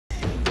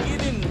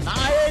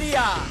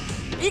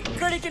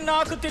ఇక్కడికి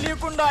నాకు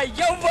తెలియకుండా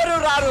ఎవ్వరు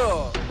రారు.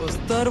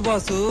 వస్తారు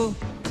బాసు.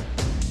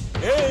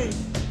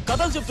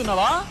 కథలు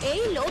చెప్తున్నావా?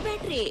 లో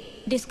బ్యాటరీ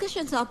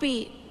డిస్కషన్స్ ఆపి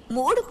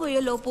మూడు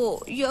పోయేలోపు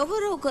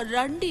ఎవరో ఒక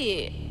రండి.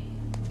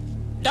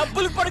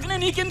 డబ్బులు పడుకునే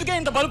నీకెందుకే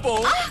ఇంత బలుపు?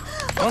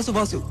 బాసు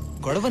బాసు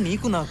గొడవ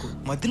నీకు నాకు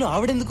మధ్యలో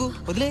ఆవిడెందుకు?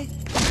 వదిలే.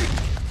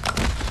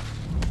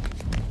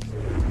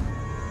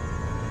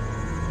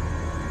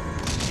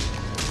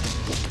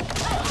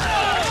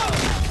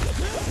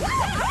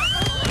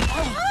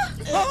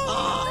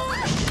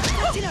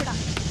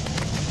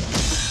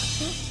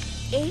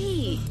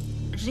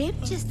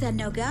 రేప్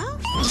చేస్తానుగా.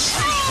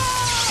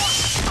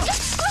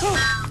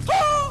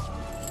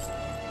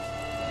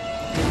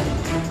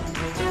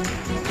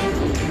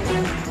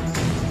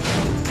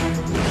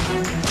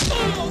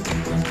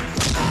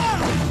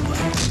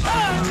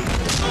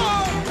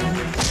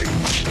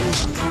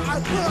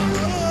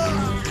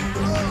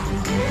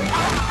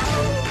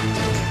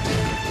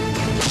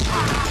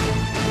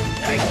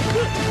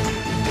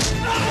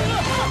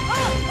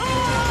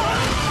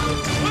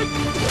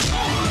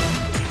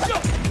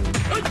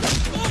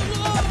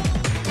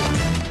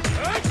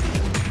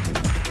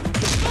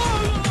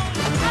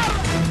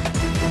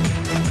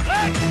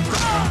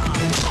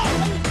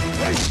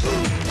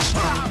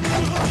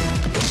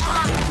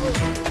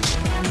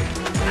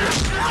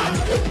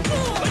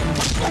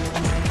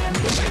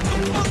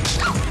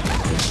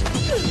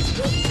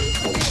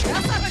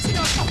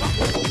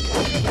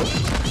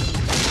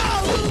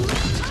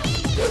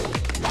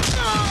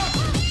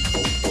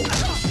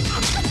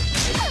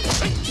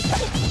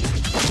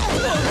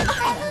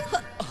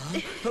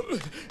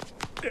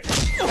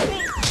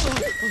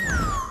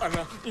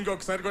 అన్నా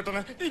ఇంకొకసారి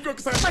కొట్టనా?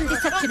 ఇంకొకసారి.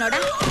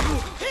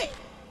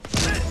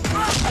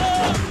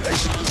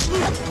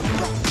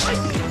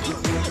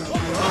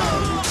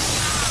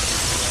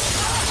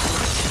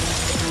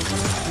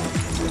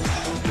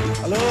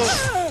 హలో,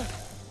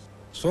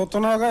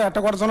 చూస్తున్నావుగా ఎట్ట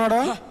కొడుతున్నాడు?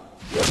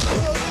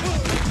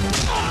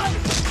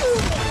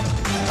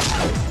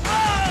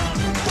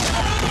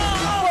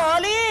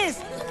 Police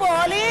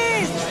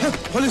police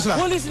పోలీసులా?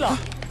 పోలీసులా?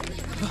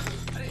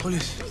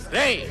 పోలీస్.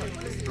 రేయ్,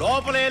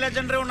 లోపల ఏ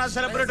లెజెండరీ ఉన్నా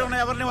సెలబ్రిటీ ఉన్నా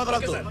ఎవరిని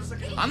వదలొద్దు.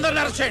 అందరిని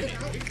అరెస్ట్ చేయండి.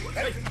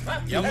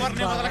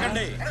 ఎవరిని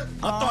వదలకండి.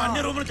 మొత్తం అన్ని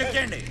రూములు చెక్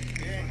చేయండి.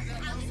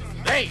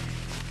 రేయ్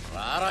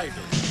రారా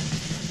ఇటు.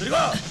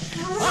 తిరుగో.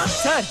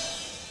 సార్,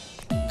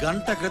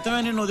 గంట క్రితమే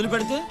నిన్ను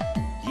వదిలిపెడితే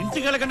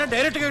ఇంటికి వెళ్ళకుండా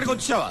డైరెక్ట్ గా ఇక్కడికి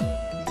వచ్చావా?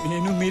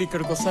 మీరు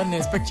ఇక్కడికి వస్తారని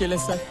ఎక్స్పెక్ట్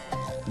చేయలేదు సార్.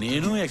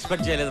 నేను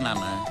ఎక్స్పెక్ట్ చేయలేదు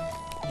నాన్న.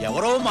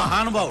 ఎవరో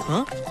మహానుభావుడు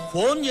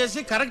ఫోన్ చేసి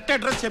కరెక్ట్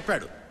అడ్రస్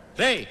చెప్పాడు.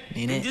 రేయ్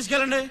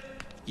తీసుకెళ్ళండి.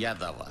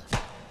 యాదవ్వా,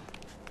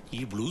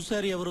 ఈ బ్లూ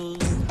సారీ ఎవరు?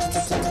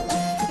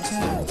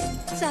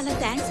 చాలా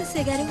థ్యాంక్స్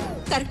ఎస్ఐ గారు,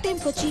 కరెక్ట్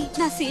టైంకి వచ్చి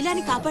నా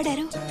శీలాన్ని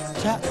కాపాడారు.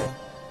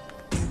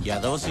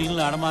 యాదవ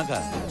సీన్లు ఆడమాక,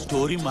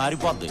 స్టోరీ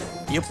మారిపోద్ది.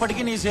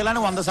 ఇప్పటికీ నీ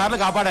శీలాన్ని 100 సార్లు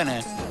కాపాడానే.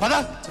 పద.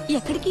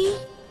 ఎక్కడికి?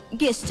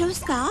 గెస్ట్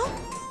హౌస్ కా?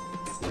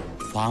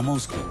 ఫామ్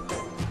హౌస్ కి.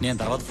 నేను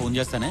తర్వాత ఫోన్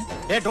చేస్తానే.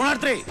 ఏ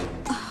 203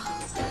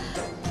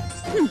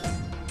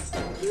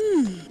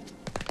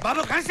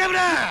 బాబు కానిస్టేబుల్,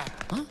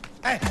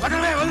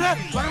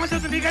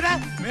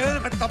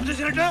 తప్పు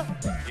చేసినట్టు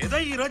ఏదో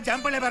ఈ రోజు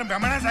జాంపల్ వ్యాపారం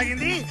బ్రహ్మాండం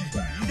సాగింది.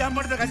 ఈ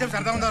జాంపడితో కాసేపు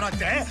సరదా ఉందామని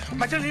వస్తే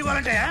మధ్యలో నీ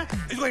వాళ్ళంటే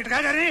ఇదిగో ఇటు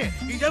కాదని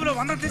ఈ జేబులో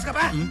 100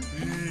 తీసుకోపా.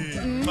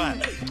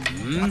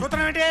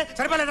 చూస్తున్నావేంటి?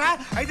 సరిపోలేదా?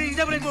 అయితే ఈ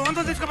జేబులో ఇంకో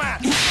 100 తీసుకోపా.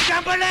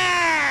 జాంపళ్ళే.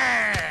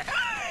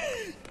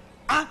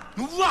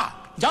 నువ్వా?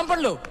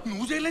 జాంపళ్ళు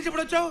నువ్వు జైలు నుంచి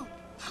ఎప్పుడు వచ్చావు?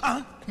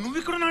 నువ్వు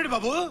ఇక్కడ ఉన్నావు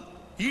బాబు.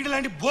 ఈడు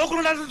లాంటి బోకులు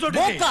ఉండాల్సిన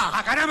చోటు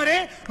కాదా మరి?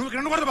 నువ్వు ఇక్కడ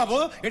ఉండకూడదు బాబు.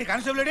 ఏంటి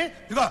కానిస్టేబుల్?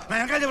 ఇదిగో నా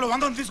వెనకాల జేబులో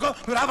 100 తీసుకో.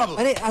 నువ్వు రా బాబు.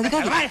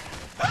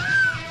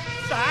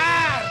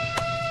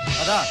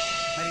 పదా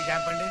మరి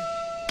జాంపండి.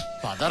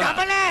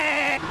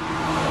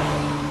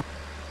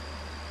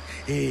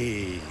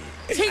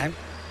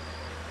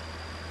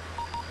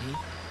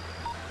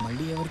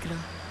 మళ్ళీ ఎవరికి రా?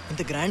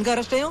 ఇంత గ్రాండ్ గా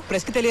అరెస్ట్ అయ్యాం,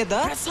 ప్రెస్ కి తెలియద్దా?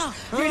 అరెస్ట్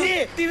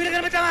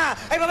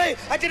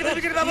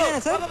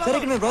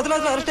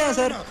అయ్యాం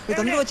సార్, మీరు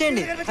తొందరగా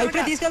వచ్చేయండి.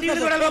 ఇప్పుడే తీసుకెళ్తాను.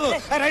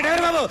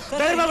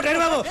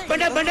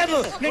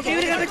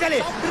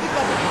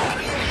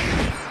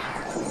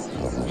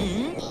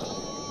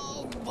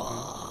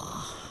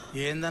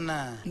 ఏందన్నా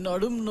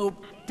నడుం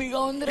నొప్పిగా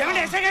ఉంది.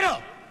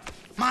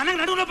 మా అన్న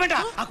నడుము నొప్పంట.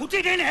 ఆ కుర్చీ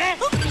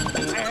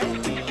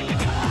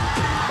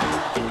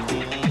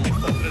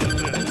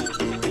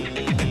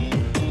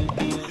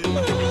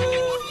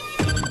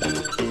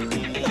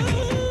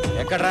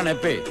ఎక్కడ్రా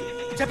నొప్పి?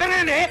 చెప్పాను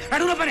కదండి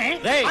నడుము నొప్పని.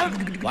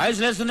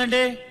 వాయిస్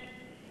లేస్తుందండి.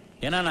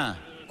 ఏనా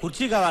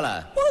కుర్చీ కావాలా?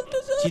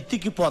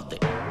 చిత్తికి పోద్ది.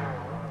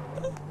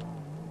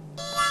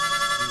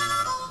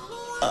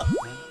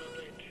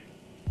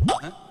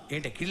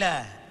 ఏంటి కిళ్ళ?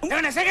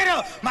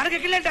 మనకి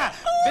కిళ్ళంట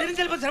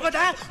బెదిరించలిపోతే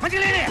సరిపోతా?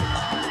 మంచిగా లేనే.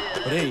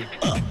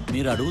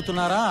 మీరు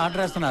అడుగుతున్నారా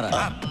ఆర్డర్ వేస్తున్నారా?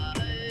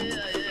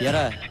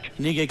 ఎరా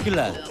నీకు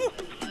ఎక్కిల్లా?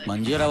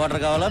 మంజీరా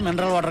వాటర్ కావాలా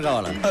మినరల్ వాటర్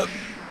కావాలా?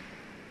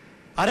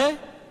 అరే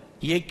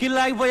ఎక్కిళ్ళు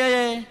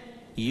ఆగిపోయాయే,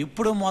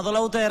 ఇప్పుడు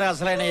మొదలవుతాయి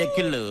అసలైన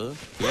ఎక్కిళ్ళు.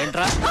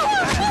 ఏంట్రా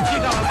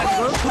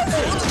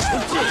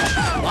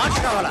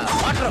వాటర్ కావాలా?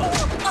 వాటర్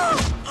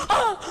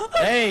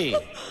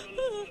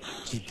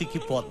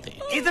చితికిపోతాయి.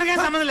 ఇతనికేం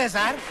సంబంధం లేదు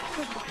సార్.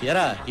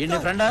 ఎరా ఏంటి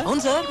ఫ్రెండా?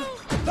 అవును సార్.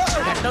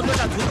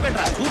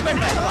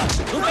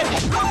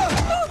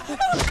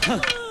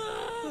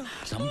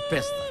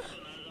 చంపేస్తా.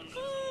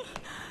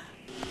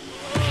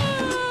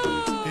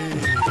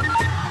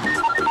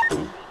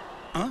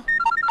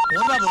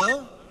 బాబు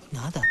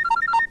నాదా?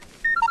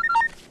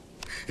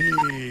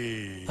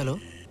 హలో,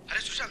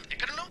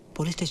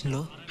 పోలీస్ స్టేషన్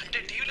లో.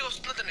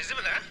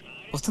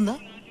 వస్తుందా?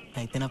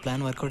 అయితే నా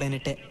ప్లాన్ వర్కౌట్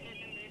అయినట్టే.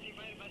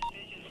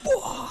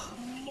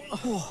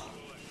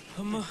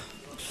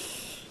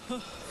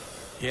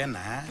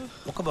 ఏనా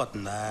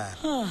ఉక్కబోతుందా?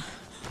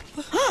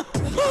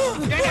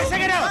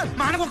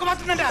 మానకు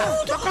ఉక్కబోతుందంట.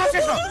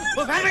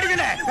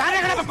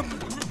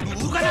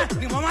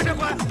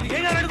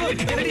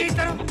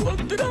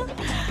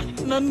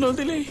 నన్ను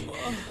వదిలే,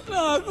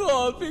 నాకు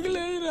ఓపిక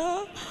లేదురా.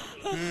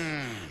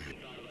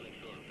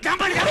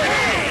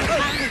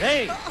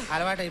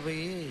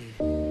 అలవాటైపోయి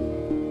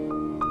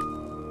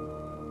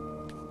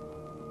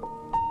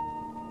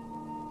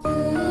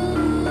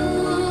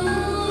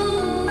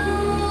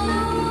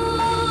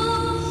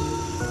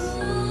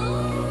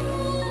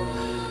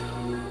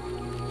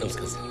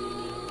నమస్కారం సార్.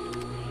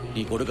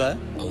 నీ కొడుక?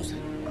 అవును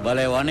సార్.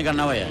 భలే వాడిని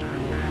కన్నావయ్యా.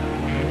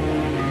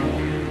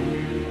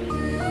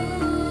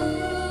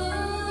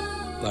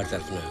 వాడి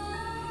తరఫున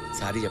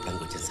సారీ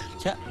చెప్పడానికి వచ్చాను సార్.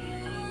 ఛ,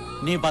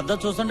 నీ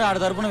పద్ధతి చూస్తుంటే ఆడి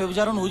తరపున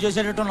వ్యభిచారం నువ్వు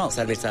చేసేటట్టున్నావు.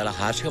 సార్ మీరు చాలా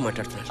హార్ష్గా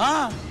మాట్లాడుతున్నారు.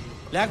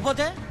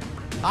 లేకపోతే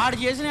ఆడు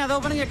చేసిన ఏదో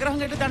పనికి విగ్రహం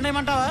కట్టి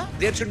దండేయమంటావా?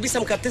 There should be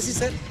some courtesy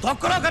sir.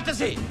 తొక్కలో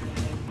కట్టేసి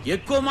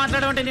ఎక్కువ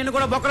మాట్లాడమంటే నేను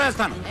కూడా బొక్కలో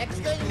వేస్తాను.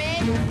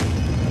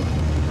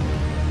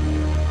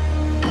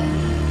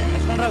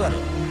 లక్ష్మణరావు గారు,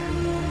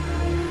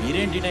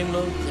 మీరేంటి ఈ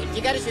టైంలో?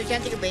 జడ్జి గారు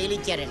సుశాంత్కి బెయిల్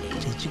ఇచ్చారండి.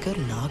 జడ్జి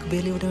గారు నాకు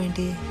బెయిల్ ఇవ్వడం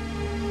ఏంటి?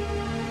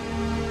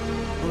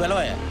 నువ్వు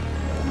వెళ్ళవయ్యా.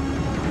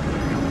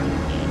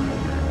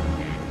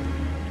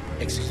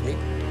 ఎక్స్క్యూజ్ మీ,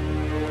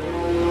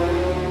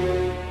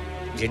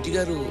 జడ్జి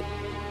గారు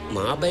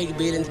మా అబ్బాయికి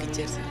బెయిల్ ఎందుకు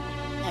ఇచ్చారు సార్?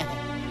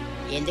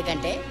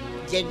 ఎందుకంటే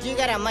జడ్జి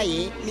గారు అమ్మాయి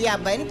మీ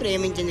అబ్బాయిని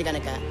ప్రేమించింది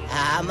కనుక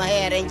ఆ అమ్మాయి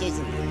అరేంజ్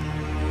చేసింది.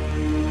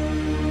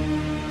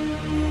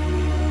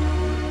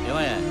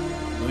 ఏమయ్యా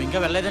నువ్వు ఇంకా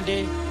వెళ్ళలేదండి?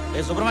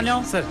 ఏ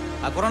సుబ్రహ్మణ్యం సార్,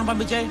 ఆ కుర్రాన్ని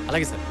పంపించాయి.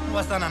 అలాగే సార్.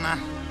 వస్తానన్నా.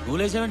 నువ్వు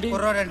లేచావేంటి?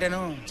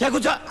 కుర్రాడంటేను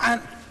కూర్చో.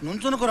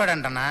 నుంచుని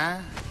కుర్రాడంటన్నా.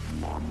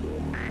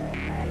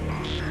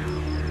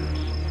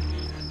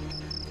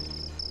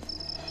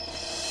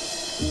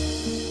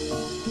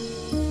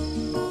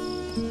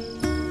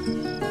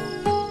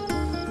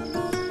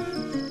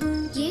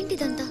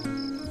 ఏంటిదంతా?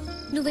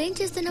 నువ్వేం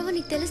చేస్తున్నావో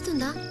నీకు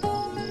తెలుస్తుందా?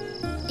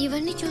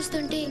 ఇవన్నీ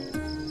చూస్తుంటే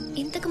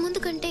ఇంతకు ముందు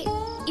కంటే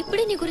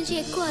ఇప్పుడే నీ గురించి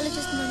ఎక్కువ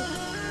ఆలోచిస్తున్నాను.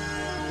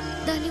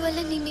 దానివల్ల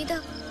నీ మీద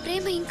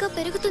ప్రేమ ఇంకా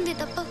పెరుగుతుంది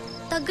తప్ప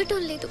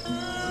తగ్గటం లేదు.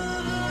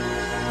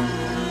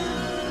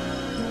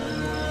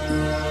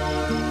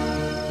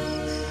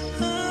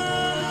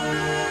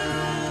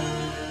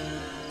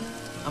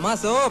 అమ్మా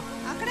సోప్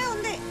అక్కడే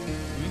ఉంది.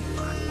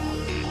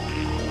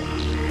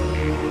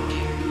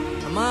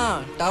 అమ్మా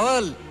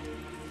టవల్.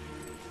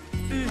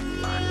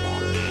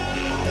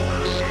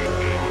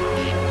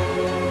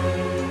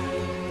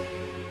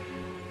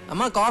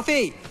 అమ్మా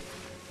కాఫీ.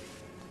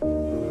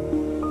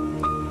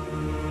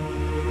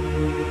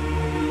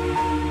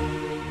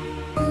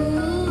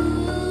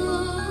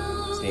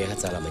 స్నేహ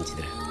చాలా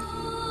మంచిదిరా.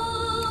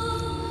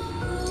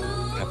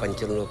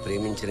 ప్రపంచంలో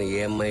ప్రేమించిన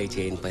ఏ అమ్మాయి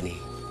చేయని పని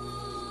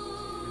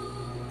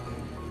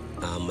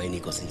ఆ అమ్మాయి నీ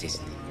కోసం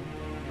చేసింది.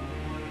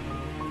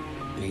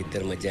 మీ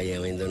ఇద్దరి మధ్య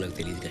ఏమైందో నాకు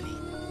తెలియదు, కానీ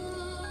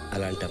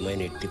అలాంటి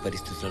అమ్మాయిని ఎట్టి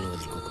పరిస్థితుల్లోనూ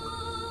వదులుకోకు.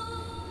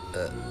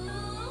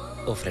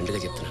 ఓ ఫ్రెండ్గా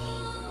చెప్తున్నాను.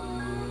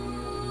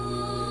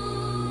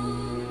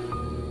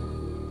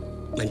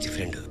 మంచి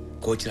ఫ్రెండ్,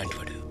 కోచ్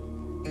లాంటివాడు.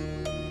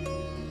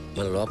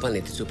 మన లోపాలను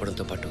ఎత్తి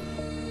చూపడంతో పాటు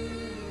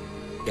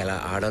ఎలా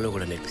ఆడాలో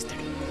కూడా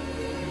నేర్పిస్తాడు.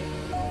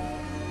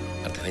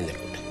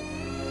 అర్థమైందనుకుంటా.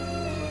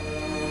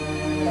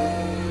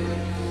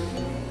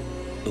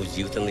 నువ్వు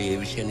జీవితంలో ఏ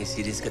విషయాన్ని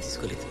సీరియస్గా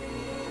తీసుకోలేదు,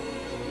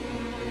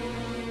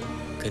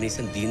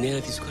 కనీసం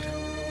దీన్నైనా తీసుకోరా.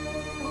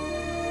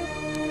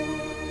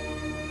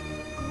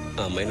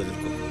 ఆ అమ్మాయిని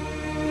వదులుకో.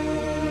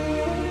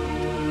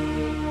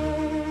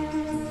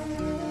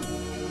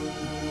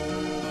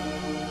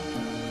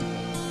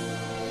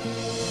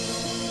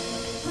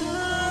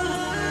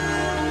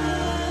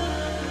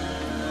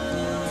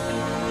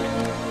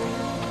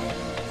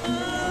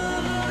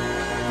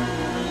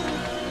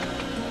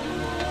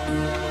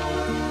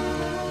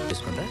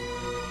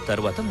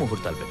 తర్వాత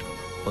ముహూర్తాలు పెట్టుకో.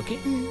 ఓకే?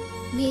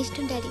 మీ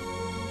ఇష్టం డాడీ.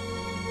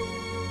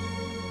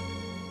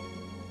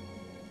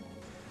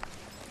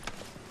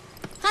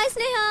 హాయ్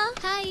స్నేహ.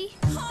 హాయ్.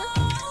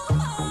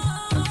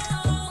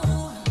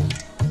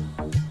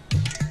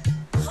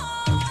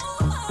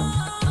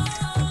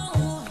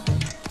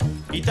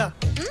 గీత,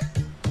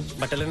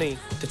 బట్టలని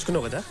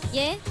తెచ్చుకున్నావు కదా?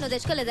 ఏ నువ్వు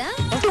తెచ్చుకోలేదా?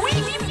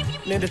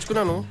 నేను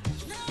తెచ్చుకున్నాను.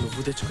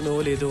 నువ్వు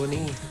తెచ్చుకున్నావో లేదో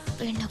అని.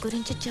 నా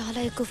గురించి చాలా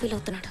ఎక్కువ ఫీల్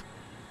అవుతున్నాడు.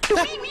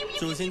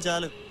 చూసి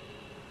చాలు.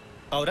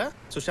 అవురా,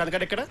 సుశాంత్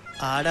గారు ఎక్కడ?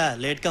 ఆడా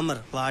లేట్ కమ్మర్,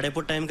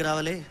 వాడేప్పుడు టైంకి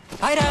రావాలి.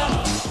 హాయ్ రా.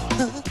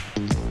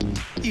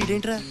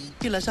 ఈడేంట్రా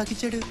ఇలా షాక్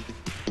ఇచ్చాడు?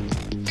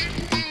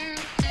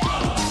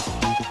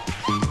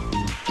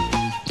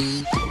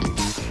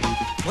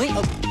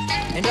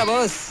 ఏంట్రా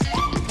బాస్?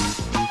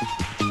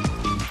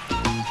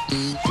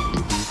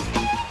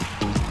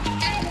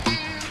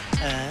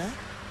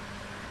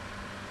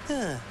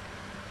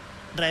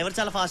 డ్రైవర్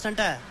చాలా ఫాస్ట్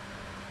అంట.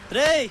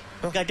 రే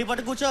గట్టి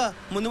పట్టు కూర్చో,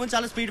 ముందు ముందు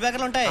చాలా స్పీడ్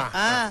బ్రేకర్లు ఉంటాయి.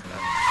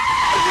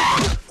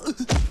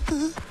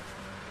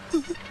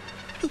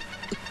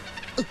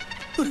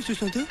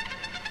 సుశాంత్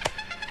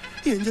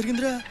ఏం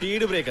జరిగిందిరా?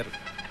 Speed breaker.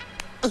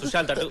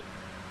 సుశాంత్ అటు.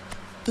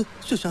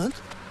 సుశాంత్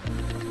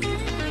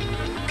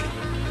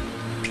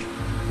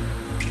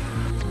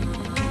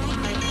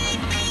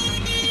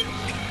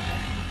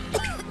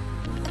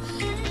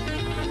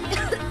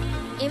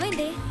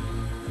ఏమైంది?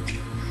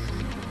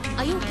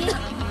 అయ్యో ఓకే.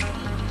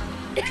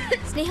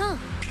 స్నేహ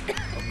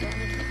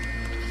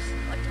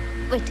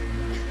వెయిట్,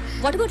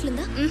 వాటర్ బాటిల్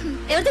ఉందా?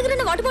 ఎవరి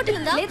దగ్గర వాటర్ బాటిల్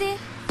ఉందా? లేదే.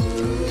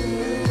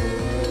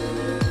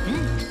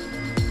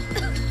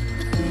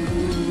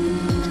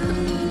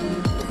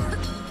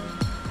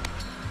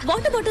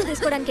 వాటర్ బాటిల్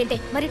తీసుకోవడానికి ఏంటే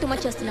మరి టూ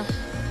మచ్ చేస్తున్నావు?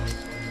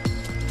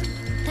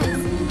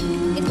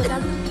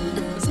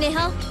 స్నేహ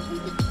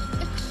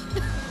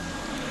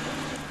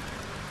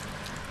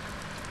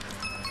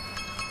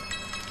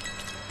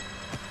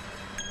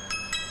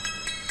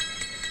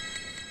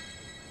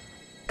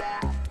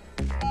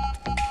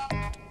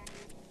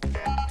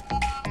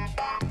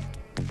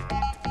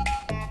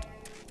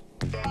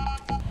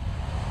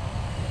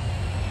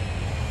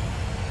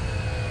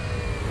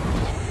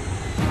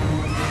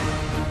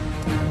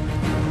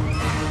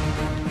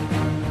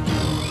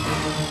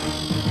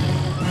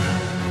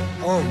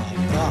Oh my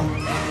God.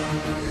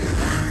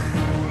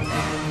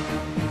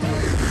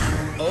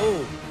 Oh,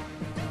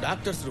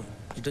 doctors room.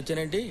 ఇటు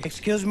వచ్చానండి.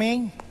 Excuse me?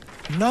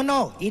 No.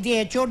 ఇది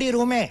HOD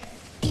రూమే.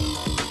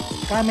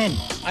 Come in.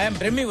 I am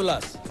Brahmi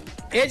Ullas.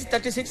 Age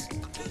 36,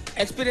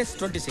 experience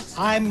 26.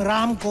 I am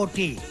Ram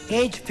Koti.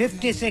 Age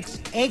 56.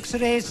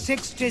 X-ray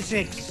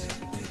 66.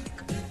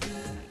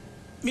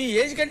 Me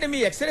age కంటే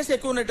మీ ఎక్స్రేస్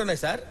ఎక్కువ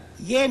ఉన్నట్టున్నాయి సార్.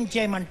 ఏం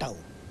చేయమంటావు?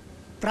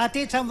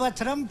 ప్రతి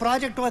సంవత్సరం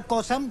ప్రాజెక్ట్ వర్క్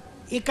కోసం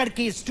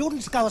ఇక్కడికి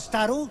స్టూడెంట్స్ గా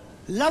వస్తారు,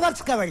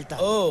 లవర్స్ గా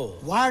వెళ్తారు.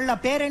 వాళ్ళ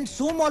పేరెంట్స్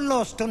సూమోల్లో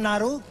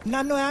వస్తున్నారు,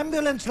 నన్ను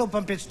అంబులెన్స్ లో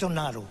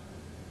పంపిస్తున్నారు.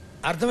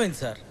 అర్థమైంది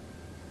సార్.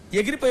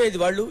 ఎగిరిపోయేది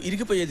వాళ్ళు,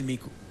 ఇరిగిపోయేది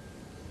మీకు.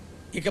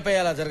 ఇకపై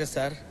అలా జరగదు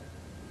సార్.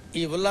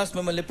 ఈ ఉల్లాస్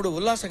మిమ్మల్ని ఎప్పుడు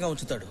ఉల్లాసంగా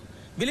ఉంచుతాడు.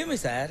 Believe me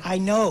sir. I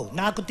know,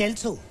 నాకు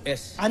తెలుసు.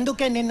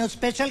 అందుకే నిన్ను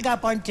స్పెషల్ గా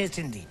అపాయింట్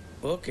చేసింది.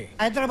 ఓకే.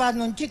 హైదరాబాద్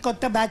నుంచి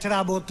కొత్త బ్యాచ్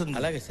రాబోతుంది.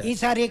 అలాగే సార్.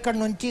 ఈసారి ఇక్కడ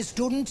నుంచి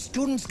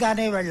స్టూడెంట్స్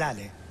గానే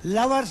వెళ్ళాలి,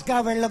 లవర్స్ గా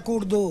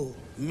వెళ్ళకూడదు.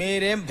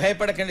 మీరేం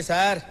భయపడకండి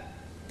సార్.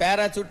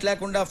 పారాచూట్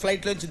లేకుండా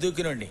ఫ్లైట్ లోంచి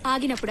దూకినండి.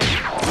 ఆగినప్పుడు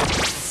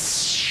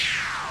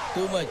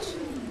టూ మచ్.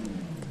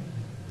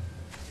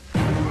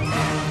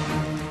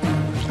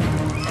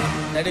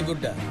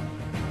 నడిగుడ్డ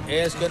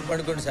వేసుకొని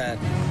పడుకోండి సార్.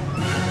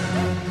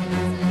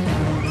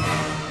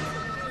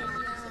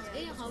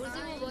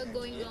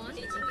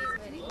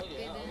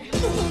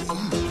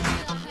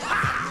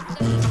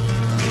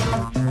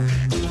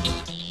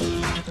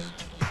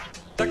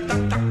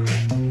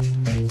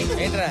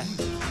 ఏంట్రా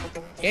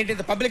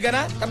ఏంటి పబ్లిక్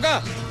గానా? తప్పగా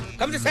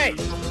come this side.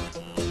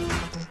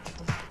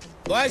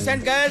 Boys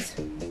and girls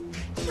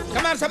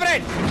come on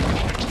separate.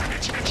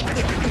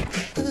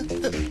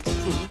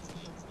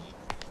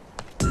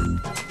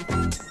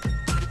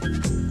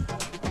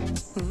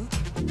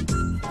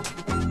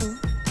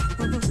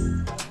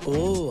 ఓ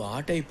ఆ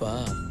టైపా?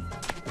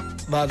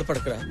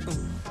 బాధపడకరా,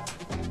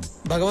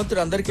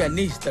 భగవంతుడు అందరికీ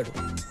అన్నీ ఇస్తాడు.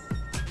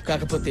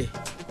 కాకపోతే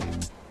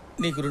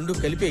నీకు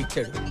రెండు కలిపే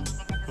ఇచ్చాడు.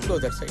 Go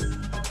that side,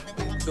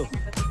 go.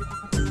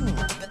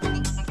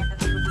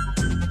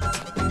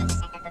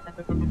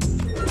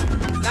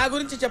 నా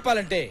గురించి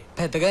చెప్పాలంటే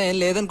పెద్దగా ఏం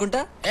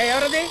లేదనుకుంటా.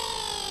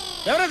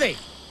 ఎవరది?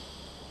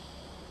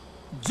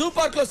 జూ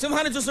పార్క్ లో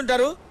సింహాన్ని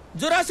చూస్తుంటారు,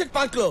 జురాసిక్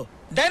పార్క్ లో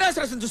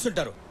డైనోసారస్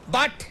చూస్తుంటారు.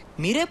 బట్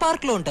మీరే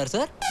పార్క్ లో ఉంటారు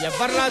సార్.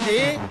 ఎవర్రాది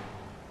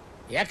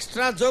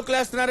ఎక్స్ట్రా జోకులు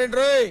వేస్తున్నారండి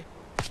రోయ్.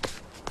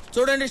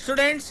 చూడండి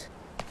స్టూడెంట్స్,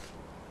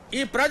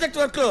 ఈ ప్రాజెక్ట్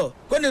వర్క్ లో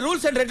కొన్ని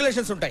రూల్స్ అండ్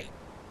రెగ్యులేషన్స్ ఉంటాయి.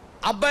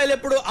 అబ్బాయిలు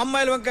ఎప్పుడు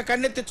అమ్మాయిల వంక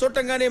కన్నెత్తి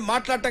చూడటం గానీ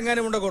మాట్లాడటం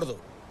గానీ ఉండకూడదు.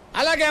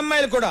 అలాగే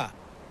అమ్మాయిలు కూడా.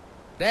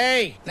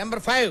 రేయ్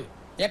నెంబర్ 5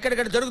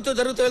 ఎక్కడిక్కడ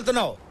జరుగుతూ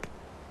వెళ్తున్నావు.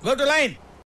 Go to line.